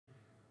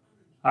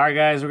All right,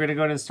 guys, we're going to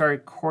go ahead and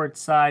start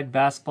Courtside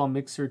Basketball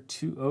Mixer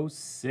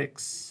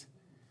 206.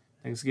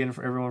 Thanks again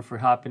for everyone for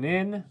hopping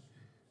in.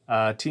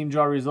 Team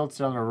draw results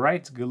down the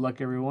right. Good luck,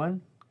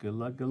 everyone. Good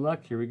luck, good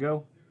luck. Here we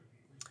go.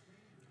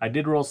 I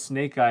did roll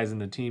Snake Eyes in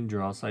the team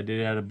draw, so I did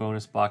add a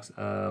bonus box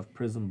of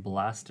Prism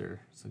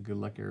Blaster. So good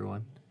luck,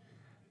 everyone.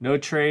 No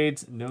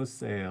trades, no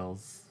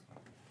sales.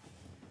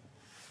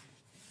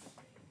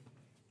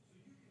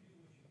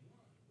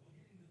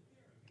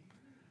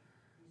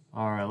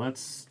 All right, let's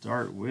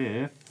start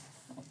with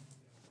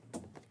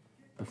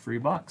the free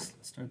box.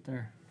 Let's start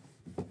there.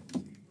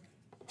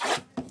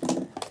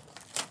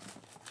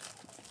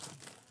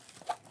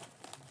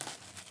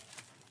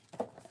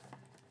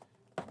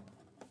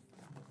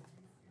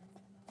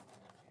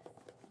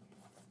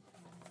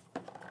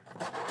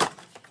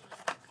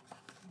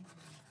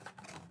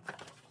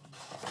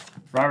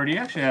 Robert, you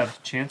actually have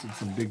a chance at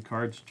some big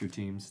cards with your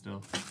team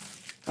still.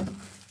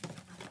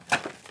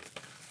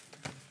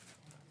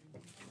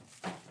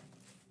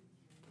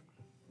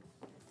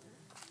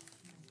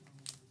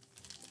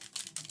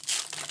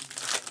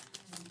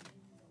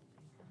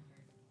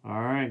 All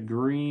right,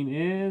 green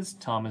is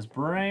Thomas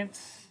Bryant.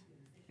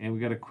 And we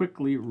got a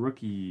quickly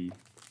rookie,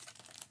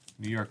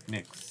 New York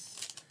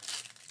Knicks.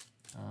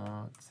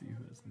 Let's see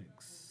who has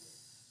Knicks.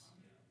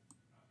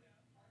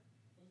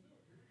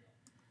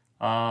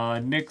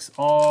 Knicks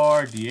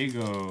are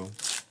Diego.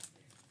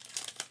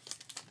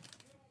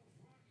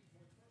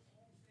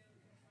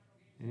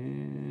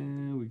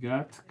 And we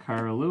got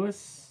Kyra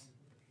Lewis.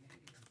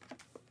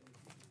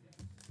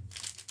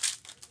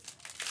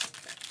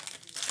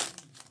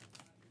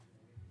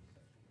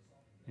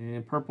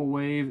 And Purple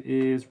Wave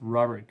is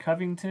Robert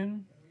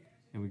Covington.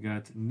 And we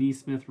got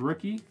Neesmith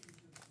rookie.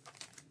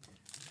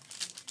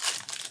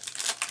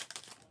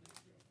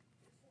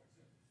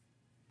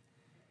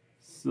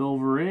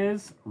 Silver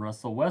is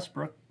Russell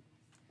Westbrook.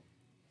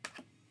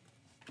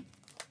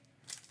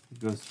 It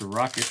goes to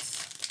Rockets.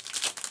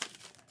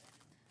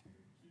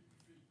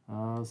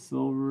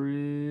 Silver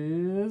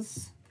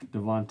is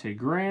Devontae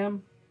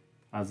Graham.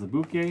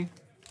 Azubuike. And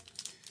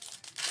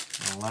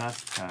the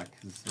last pack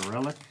is a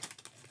relic.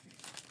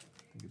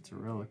 I think it's a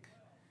relic.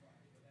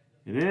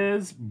 It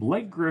is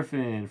Blake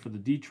Griffin for the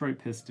Detroit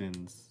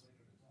Pistons.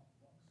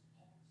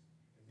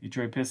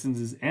 Detroit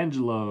Pistons is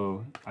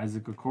Angelo.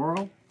 Isaac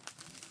Okoro.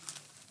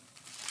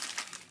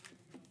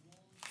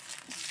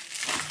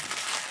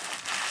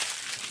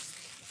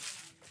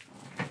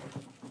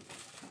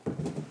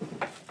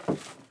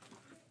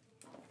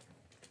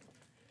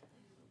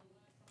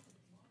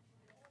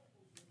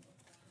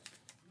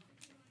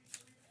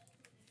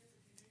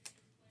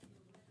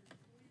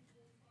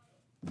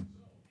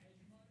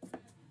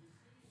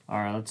 All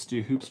right, let's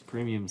do Hoops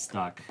Premium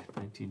Stock,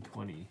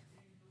 1920.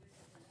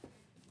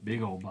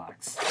 Big old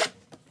box.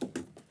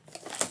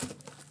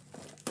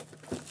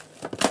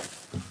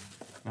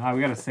 Ah, we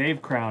got a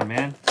save crown,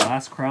 man.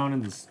 Last crown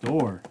in the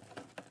store.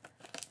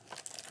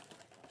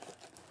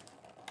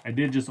 I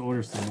did just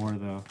order some more,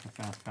 though.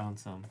 I found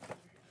some.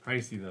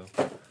 Pricey, though.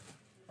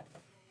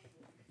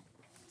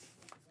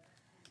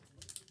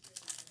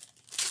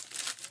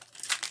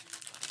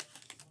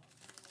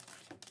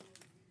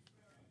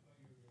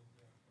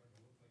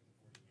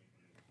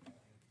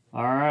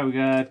 All right, we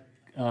got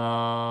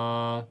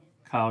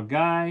Kyle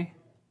Guy,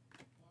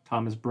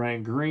 Thomas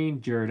Bryant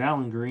Green, Jared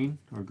Allen Green,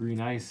 or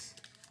Green Ice,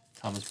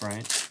 Thomas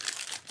Bryant.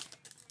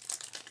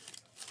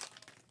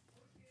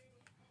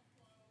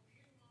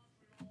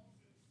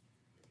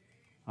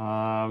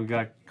 We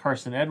got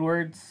Carson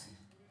Edwards.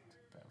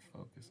 Get that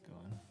focus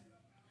going.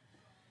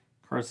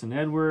 Carson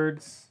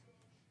Edwards,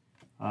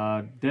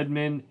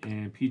 Deadman,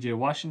 and PJ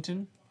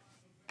Washington.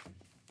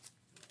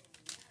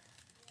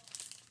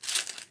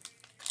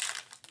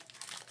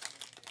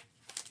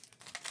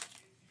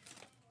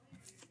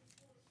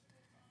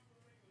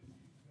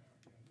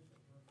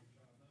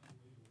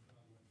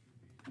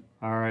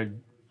 All right,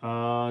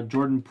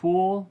 Jordan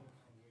Poole,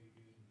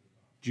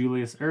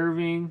 Julius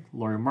Irving,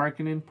 Lauri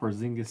Markkanen,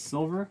 Porzingis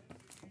Silver.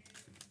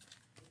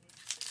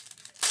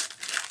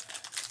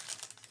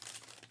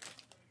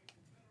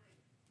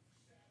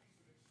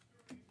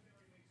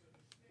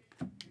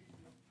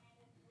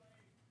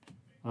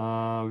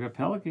 We got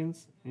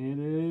Pelicans. It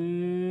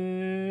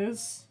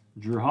is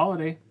Drew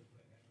Holiday.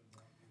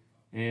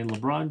 And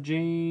LeBron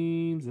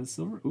James and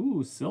Silver.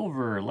 Ooh,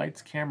 Silver.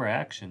 Lights, camera,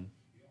 action.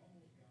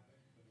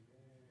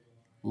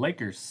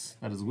 Lakers.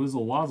 That is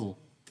Wizzle Wazzle.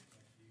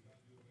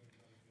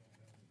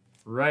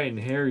 Right in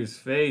Harry's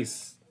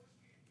face.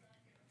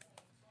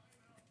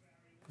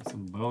 There's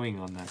some bowing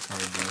on that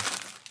card, though.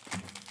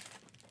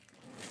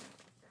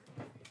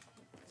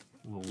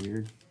 A little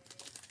weird.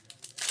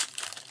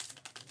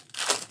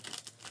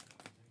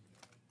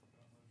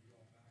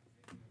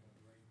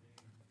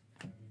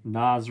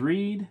 Naz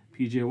Reid,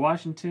 PJ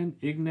Washington,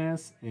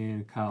 Ignas,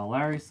 and Kyle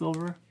Lowry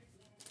Silver.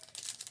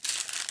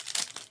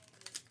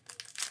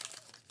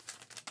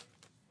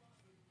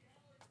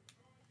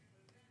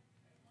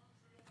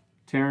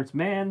 Terrence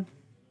Mann,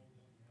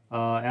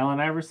 Allen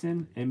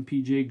Iverson,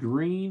 MPJ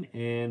Green,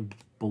 and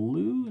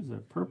blue. Is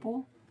that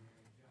purple?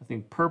 I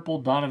think purple,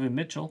 Donovan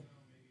Mitchell.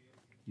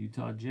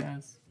 Utah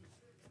Jazz.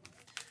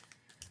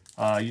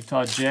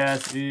 Utah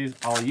Jazz is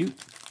Aliyut.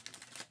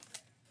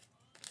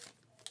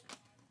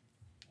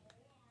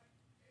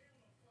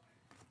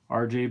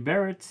 R.J.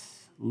 Barrett,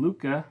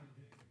 Luka,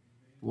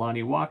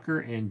 Lonnie Walker,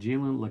 and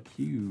Jalen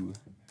LeCue.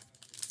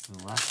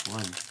 The last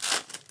one.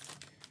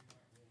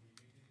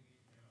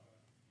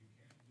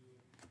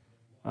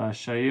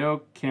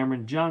 Shayo,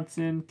 Cameron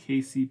Johnson,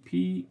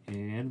 KCP,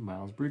 and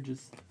Miles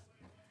Bridges.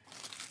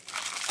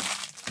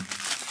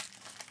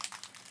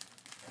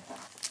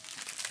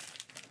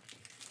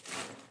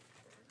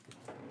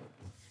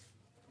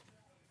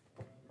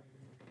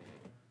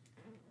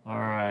 All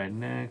right,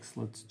 next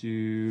let's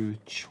do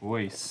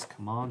choice.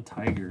 Come on,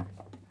 Tiger.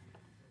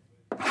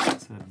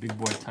 It's a big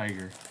boy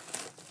Tiger.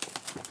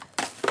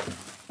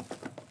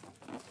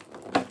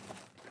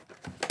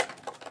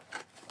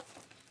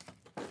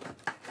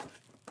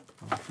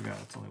 Oh, I forgot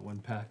it's only one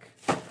pack.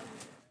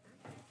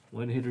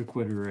 One hitter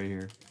quitter right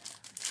here.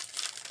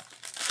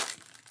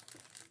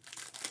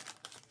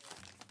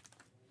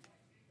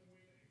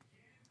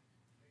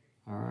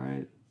 All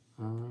right.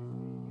 I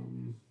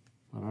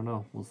don't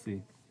know. We'll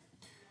see.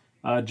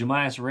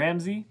 Jamias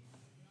Ramsey.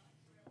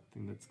 I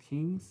think that's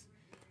Kings.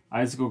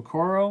 Isaac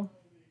Okoro.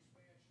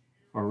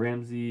 Or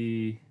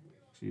Ramsey.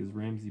 Actually, is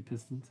Ramsey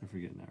Pistons? I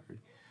forget that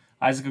already.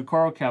 Isaac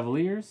Okoro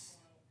Cavaliers.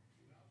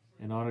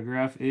 And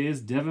autograph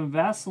is Devin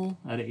Vassell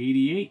out of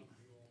 88.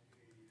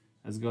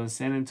 That's going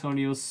San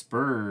Antonio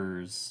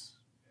Spurs.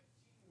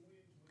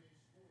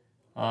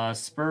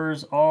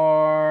 Spurs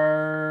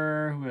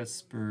are... Who has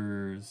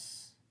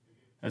Spurs?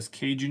 That's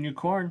K Junior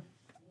Corn.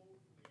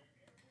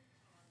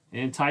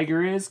 And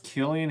Tiger is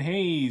Killian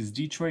Hayes,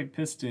 Detroit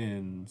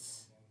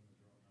Pistons.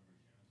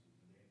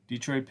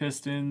 Detroit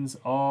Pistons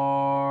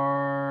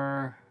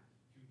are...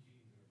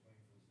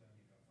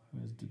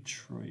 Where's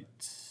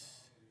Detroit?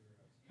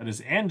 That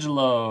is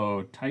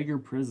Angelo, Tiger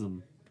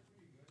Prism.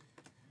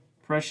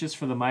 Precious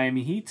for the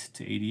Miami Heat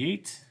to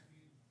 88.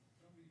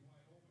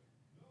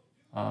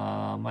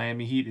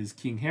 Miami Heat is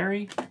King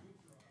Harry.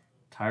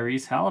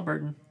 Tyrese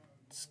Halliburton.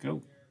 Let's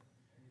go.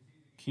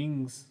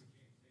 Kings.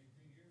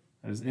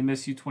 That is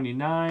MSU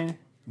 29.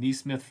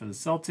 Neesmith for the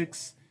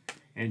Celtics.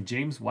 And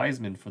James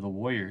Wiseman for the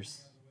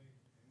Warriors.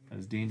 That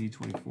is Dandy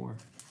 24.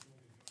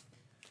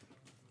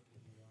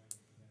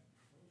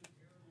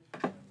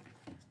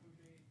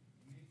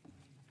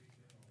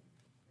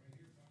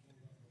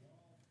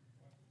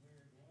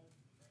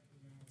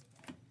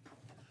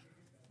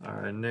 All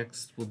right,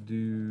 next we'll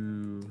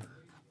do...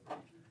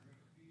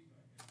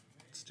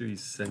 Let's do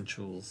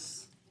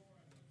Essentials.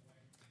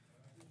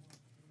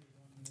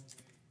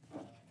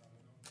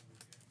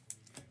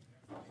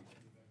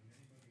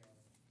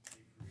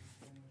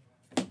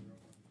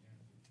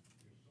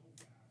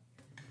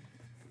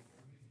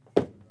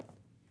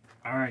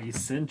 All right,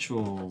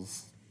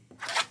 Essentials.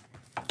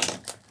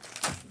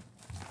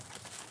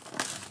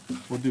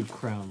 We'll do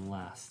Crown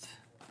last.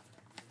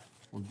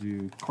 We'll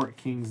do Court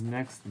Kings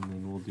next, and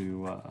then we'll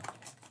do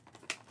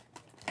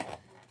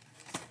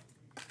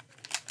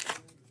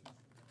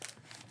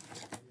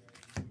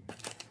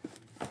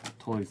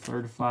Totally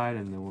Certified,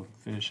 and then we'll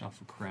finish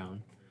off a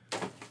Crown.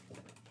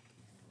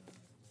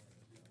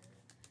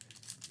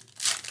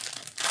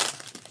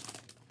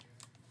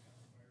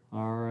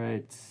 All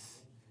right.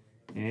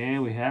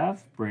 And we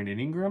have Brandon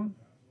Ingram,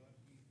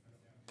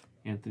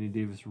 Anthony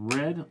Davis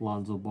Red,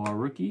 Lonzo Ball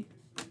Rookie.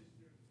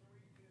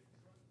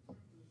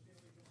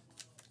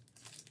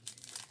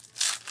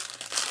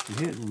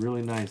 We hit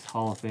really nice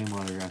Hall of Fame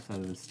autographs out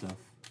of this stuff.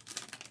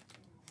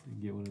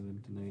 Get one of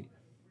them tonight.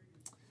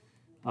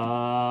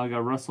 I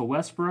got Russell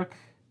Westbrook,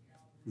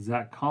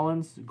 Zach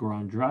Collins,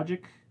 Goran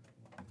Dragic.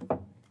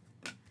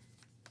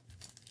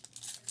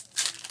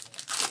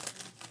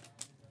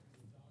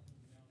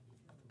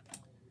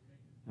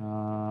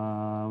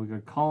 We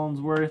got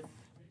Collinsworth,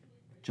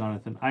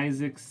 Jonathan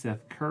Isaac,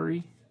 Seth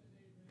Curry,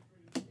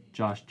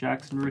 Josh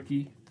Jackson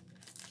rookie.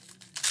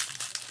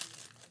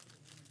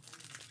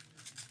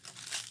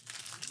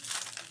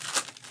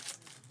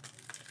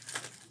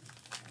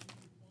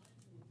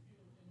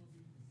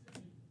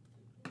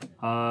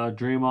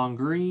 Draymond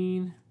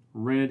Green.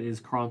 Red is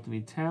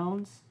Karl-Anthony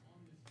Towns.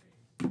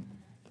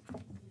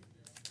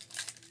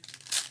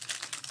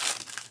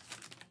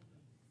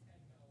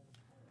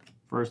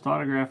 First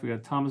autograph, we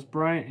got Thomas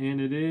Bryant,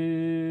 and it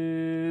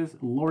is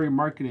Lauri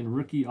Markkanen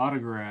rookie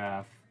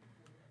autograph.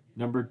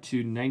 Number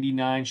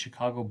 299,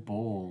 Chicago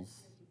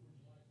Bulls.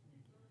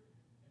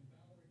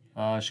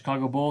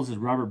 Chicago Bulls is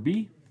Robert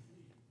B.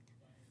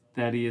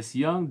 Thaddeus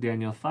Young,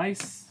 Daniel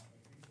Theis.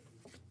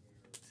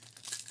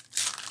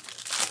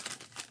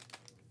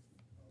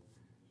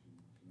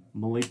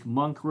 Malik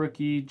Monk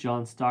rookie,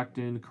 John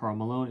Stockton, Karl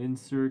Malone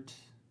insert.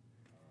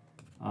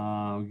 We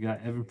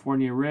got Evan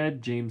Fournier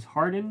red, James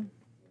Harden,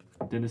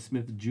 Dennis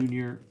Smith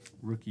Jr.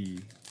 rookie.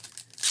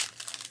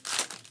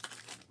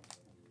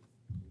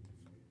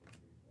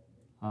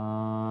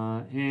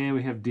 And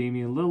we have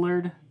Damian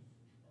Lillard,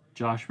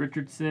 Josh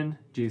Richardson,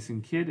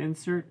 Jason Kidd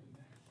insert,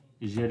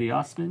 Jetty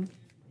Osman.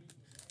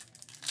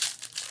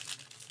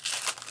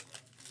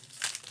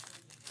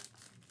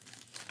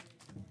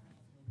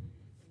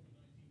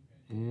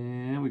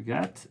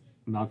 got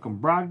Malcolm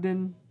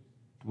Brogdon,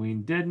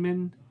 Dwayne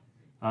Dedman,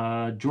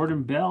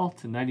 Jordan Bell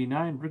to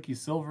 99, rookie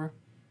silver,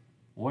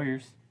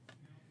 Warriors.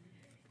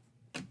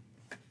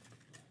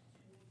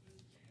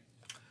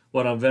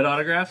 What, on vet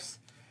autographs?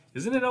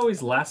 Isn't it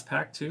always last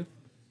pack too?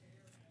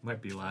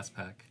 Might be last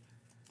pack.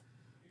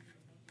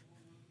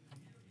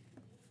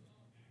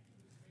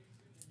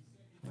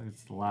 I think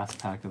it's the last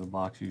pack of the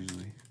box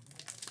usually.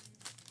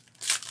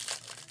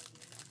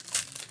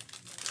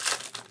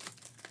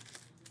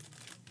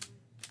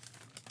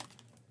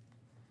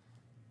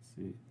 Let's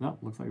see. Nope,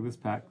 looks like this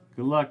pack.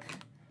 Good luck.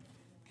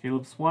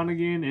 Caleb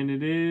Swanigan, and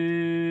it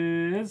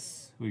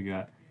is, we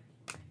got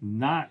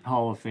not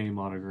Hall of Fame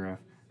autograph.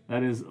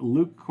 That is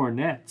Luke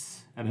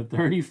Cornett at a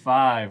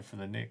 35 for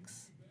the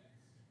Knicks.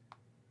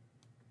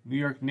 New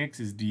York Knicks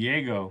is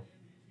Diego.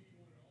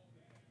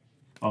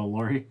 Oh,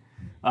 Lori.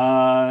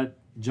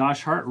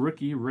 Josh Hart,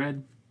 rookie,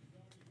 red.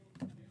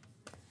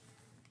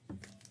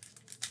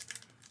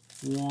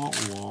 Wah,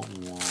 wah,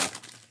 wah.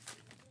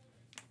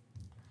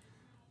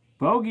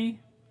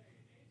 Bogey.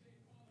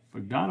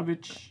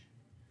 Bogdanovich.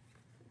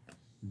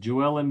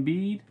 Joel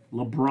Embiid.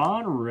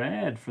 LeBron,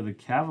 red for the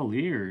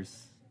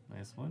Cavaliers.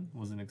 Nice one.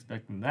 Wasn't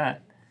expecting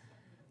that.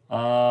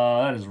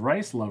 That is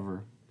Rice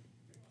Lover.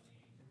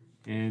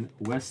 And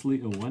Wesley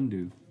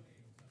Iwundu.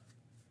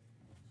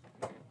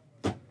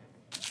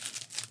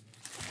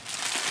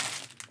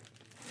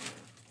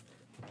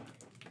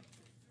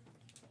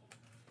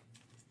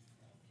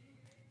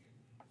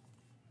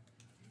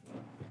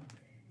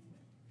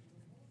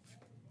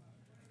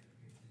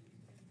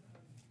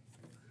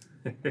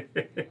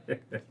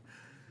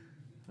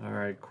 All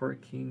right,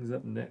 Court King's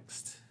up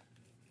next.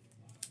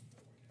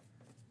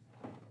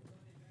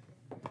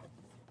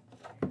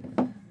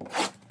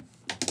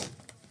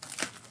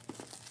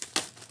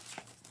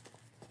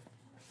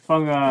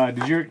 Fung,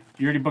 did you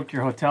already book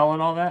your hotel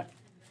and all that?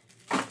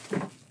 I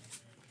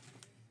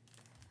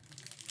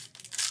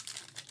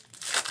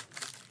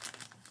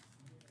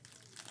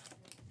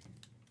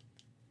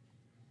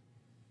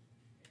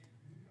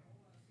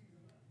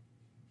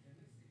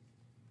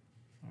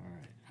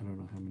don't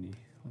know how many.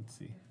 Let's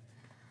see.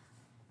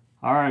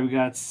 All right, we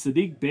got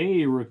Sadiq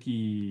Bey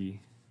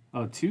rookie.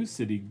 Oh, 2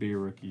 Sadiq Bey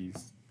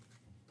rookies.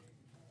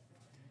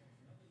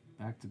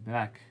 Back to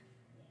back.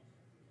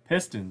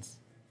 Pistons.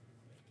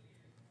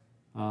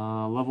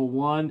 Level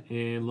 1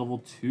 and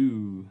level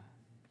 2.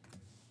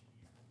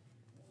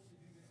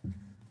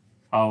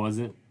 Oh, was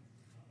it?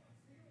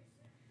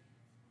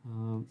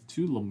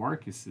 2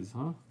 LaMarcus's,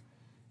 huh?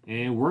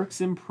 And works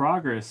in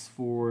progress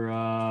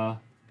for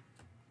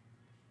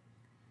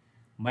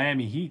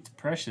Miami Heat,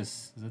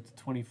 Precious. Is that the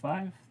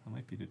 25? That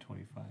might be the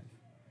 25.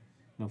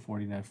 No,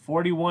 49.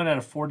 41 out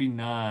of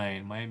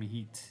 49. Miami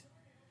Heat.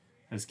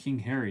 That's King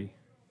Harry.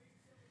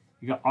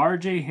 You got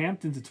RJ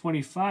Hampton to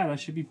 25. That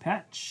should be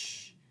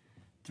Patch.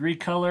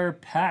 3-color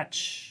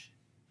Patch.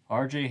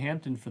 RJ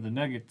Hampton for the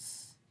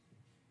Nuggets.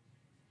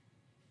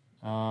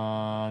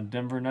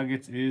 Denver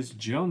Nuggets is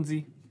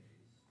Jonesy.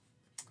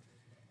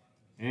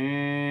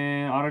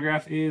 And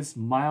autograph is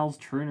Miles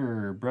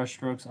Turner.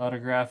 Brushstrokes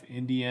autograph,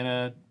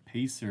 Indiana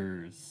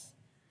Pacers.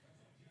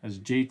 That's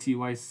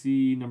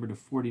JTYC number to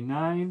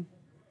 49.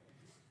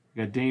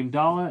 We got Dame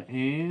Dalla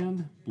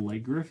and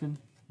Blake Griffin,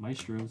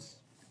 Maestros.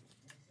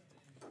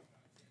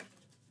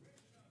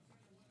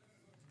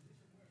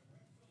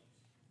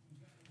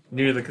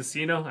 Near the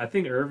casino? I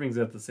think Irving's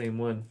at the same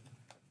one.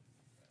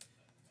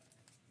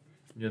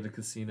 Near the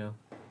casino.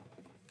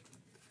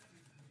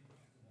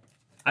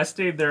 I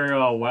stayed there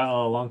a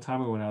long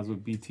time ago when I was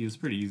with BT. It was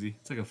pretty easy.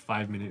 It's like a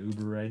 5-minute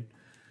Uber ride.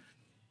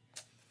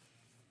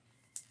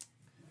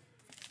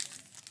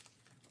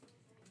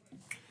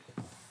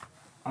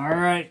 All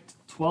right,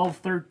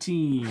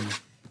 12-13.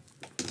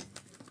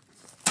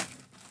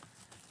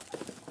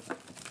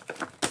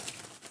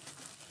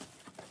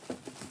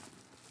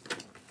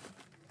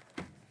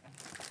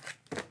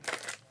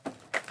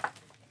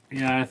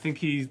 Yeah, I think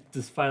he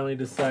just finally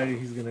decided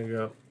he's going to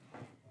go.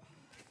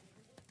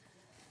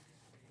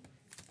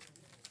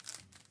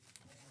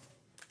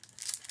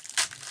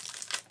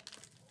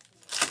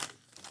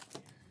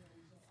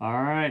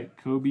 All right,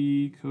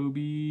 Kobe,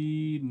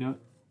 no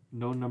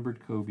numbered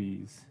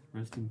Kobe's.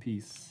 Rest in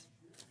peace.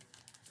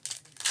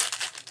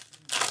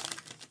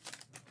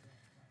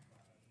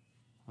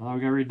 Oh, we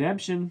got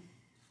redemption.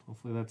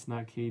 Hopefully that's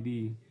not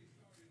KD.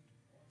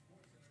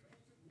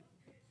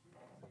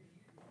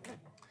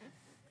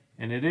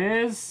 And it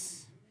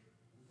is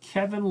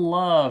Kevin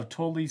Love,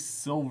 totally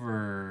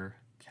silver.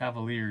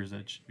 Cavaliers,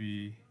 that should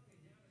be.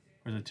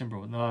 Or is it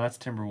Timberwolves? No, that's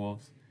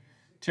Timberwolves.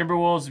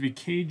 Timberwolves would be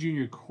K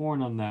Jr.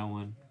 Corn on that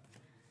one.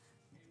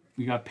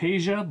 We got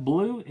Peja,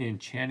 blue, and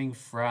Channing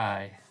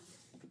Frye.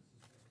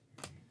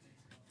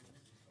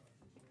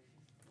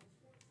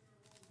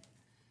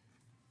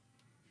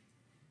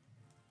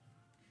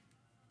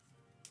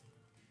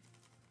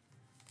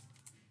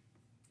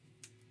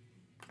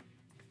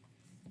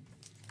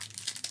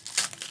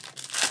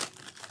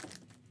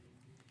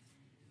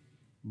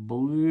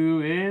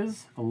 Blue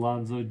is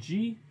Alonzo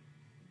G.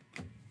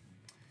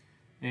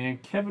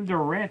 And Kevin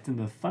Durant in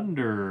the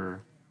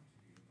Thunder.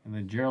 And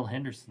then Gerald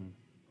Henderson.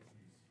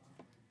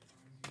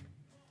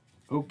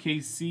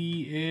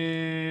 OKC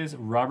is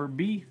Robert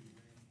B.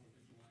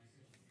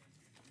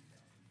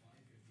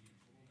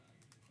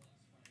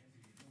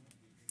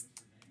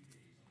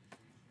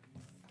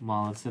 Come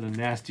on, let's hit a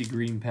nasty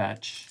green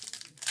patch.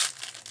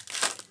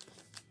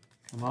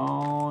 Come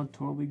on,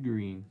 totally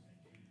green.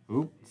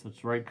 Oop,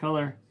 such the right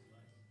color.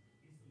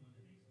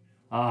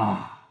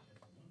 Ah.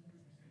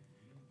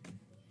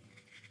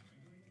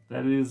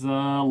 That is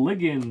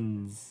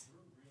Liggins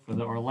for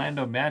the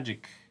Orlando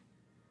Magic.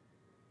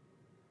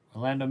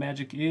 Orlando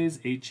Magic is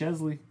A.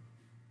 Chesley.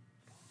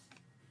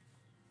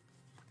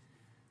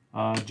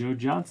 Joe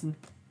Johnson.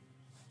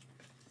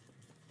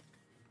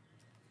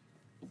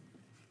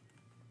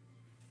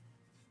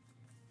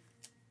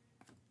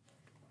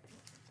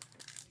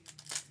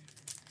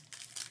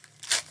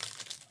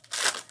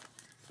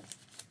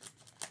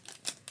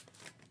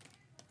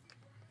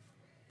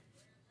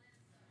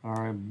 All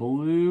right,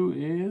 blue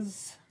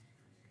is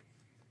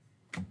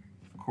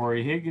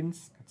Corey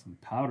Higgins. Got some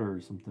powder or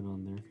something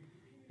on there.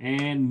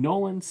 And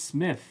Nolan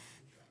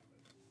Smith.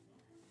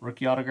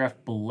 Rookie autograph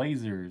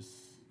Blazers.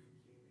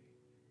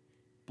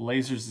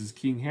 Blazers is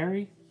King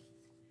Harry.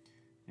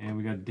 And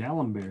we got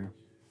Dallenberg.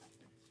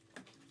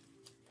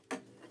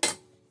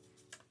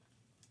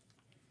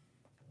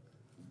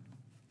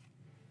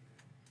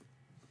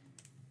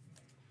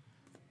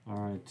 All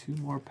right, 2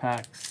 more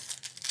packs.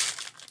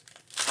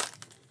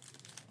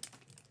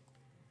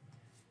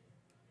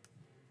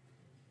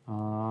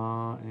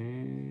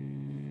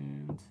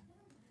 And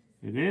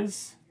it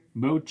is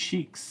Mo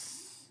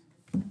Cheeks.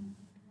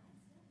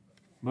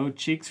 Mo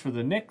Cheeks for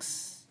the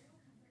Knicks.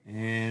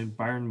 And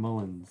Byron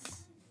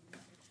Mullins.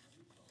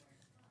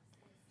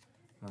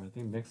 All right, I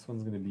think next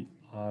one's going to be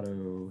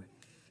auto,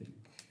 I think.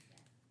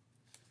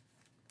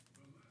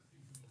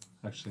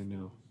 Actually,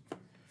 no. It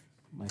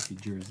might be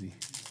jersey.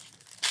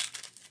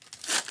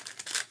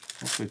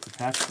 Hopefully it's a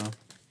patch, though.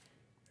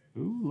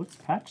 Ooh, looks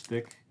patch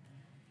thick.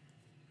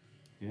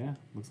 Yeah,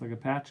 looks like a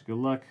patch. Good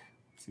luck.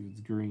 Let's see if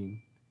it's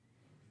green.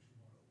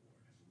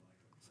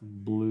 Some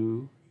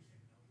blue.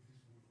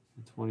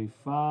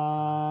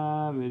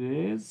 25, it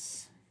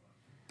is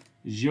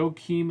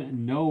Joakim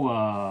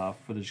Noah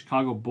for the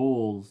Chicago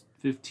Bulls.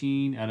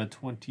 15 out of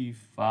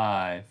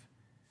 25.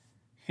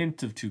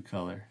 Hint of 2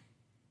 color.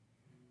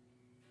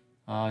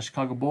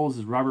 Chicago Bulls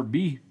is Robert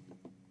B.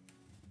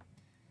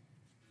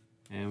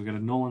 And we got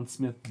a Nolan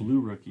Smith blue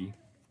rookie.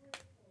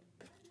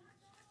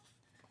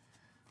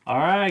 All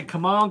right,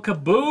 come on,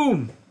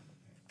 kaboom!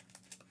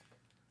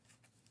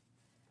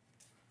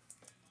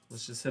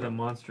 Let's just hit a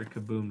monster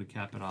kaboom to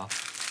cap it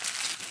off.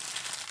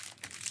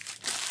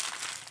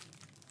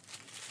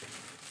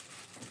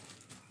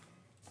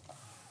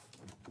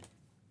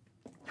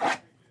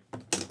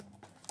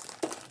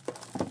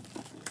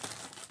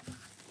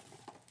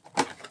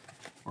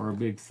 Or a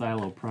big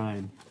Silo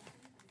Prime.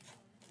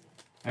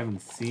 I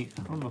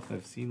don't know if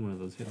I've seen one of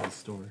those hit in the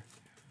store.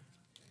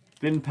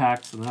 Thin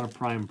pack, so not a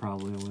prime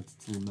probably, unless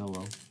it's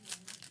LaMelo.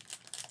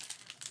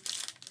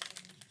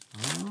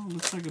 Oh,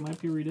 looks like it might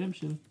be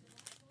redemption.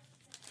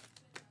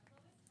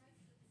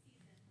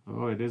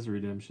 Oh, it is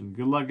redemption.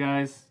 Good luck,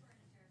 guys.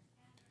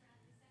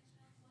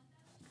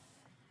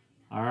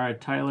 All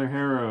right, Tyler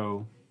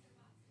Herro.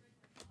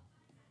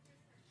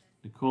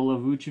 Nikola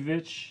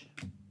Vucevic.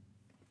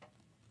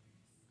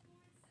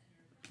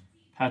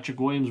 Patrick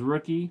Williams,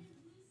 rookie.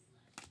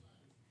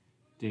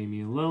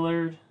 Damian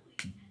Lillard.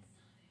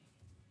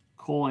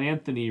 Cole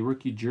Anthony,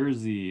 rookie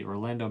jersey,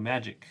 Orlando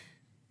Magic.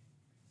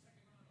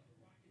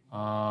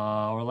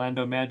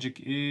 Orlando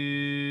Magic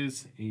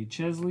is A.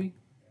 Chesley.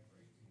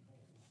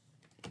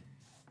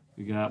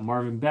 We got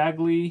Marvin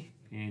Bagley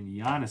and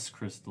Giannis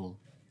Crystal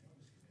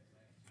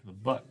for the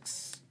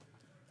Bucks.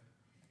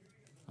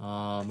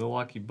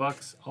 Milwaukee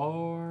Bucks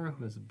are,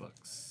 who has the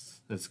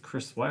Bucks? That's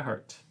Chris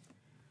Whitehart.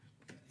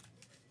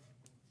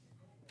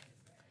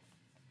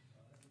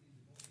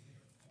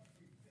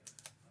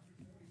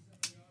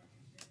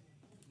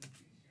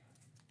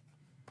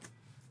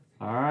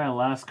 All right,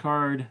 last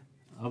card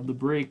of the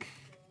break.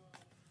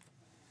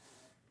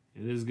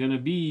 It is going to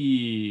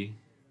be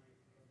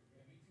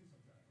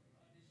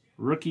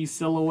Rookie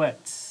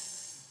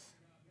Silhouettes.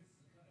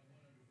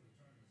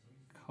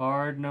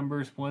 Card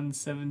numbers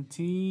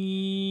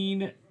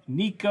 117.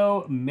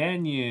 Nico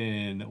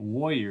Mannion,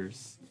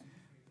 Warriors.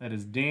 That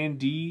is Dan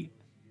D,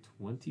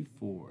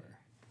 24.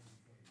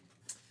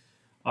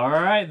 All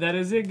right, that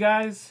is it,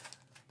 guys.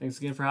 Thanks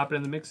again for hopping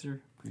in the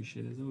mixer.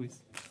 Appreciate it as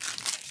always.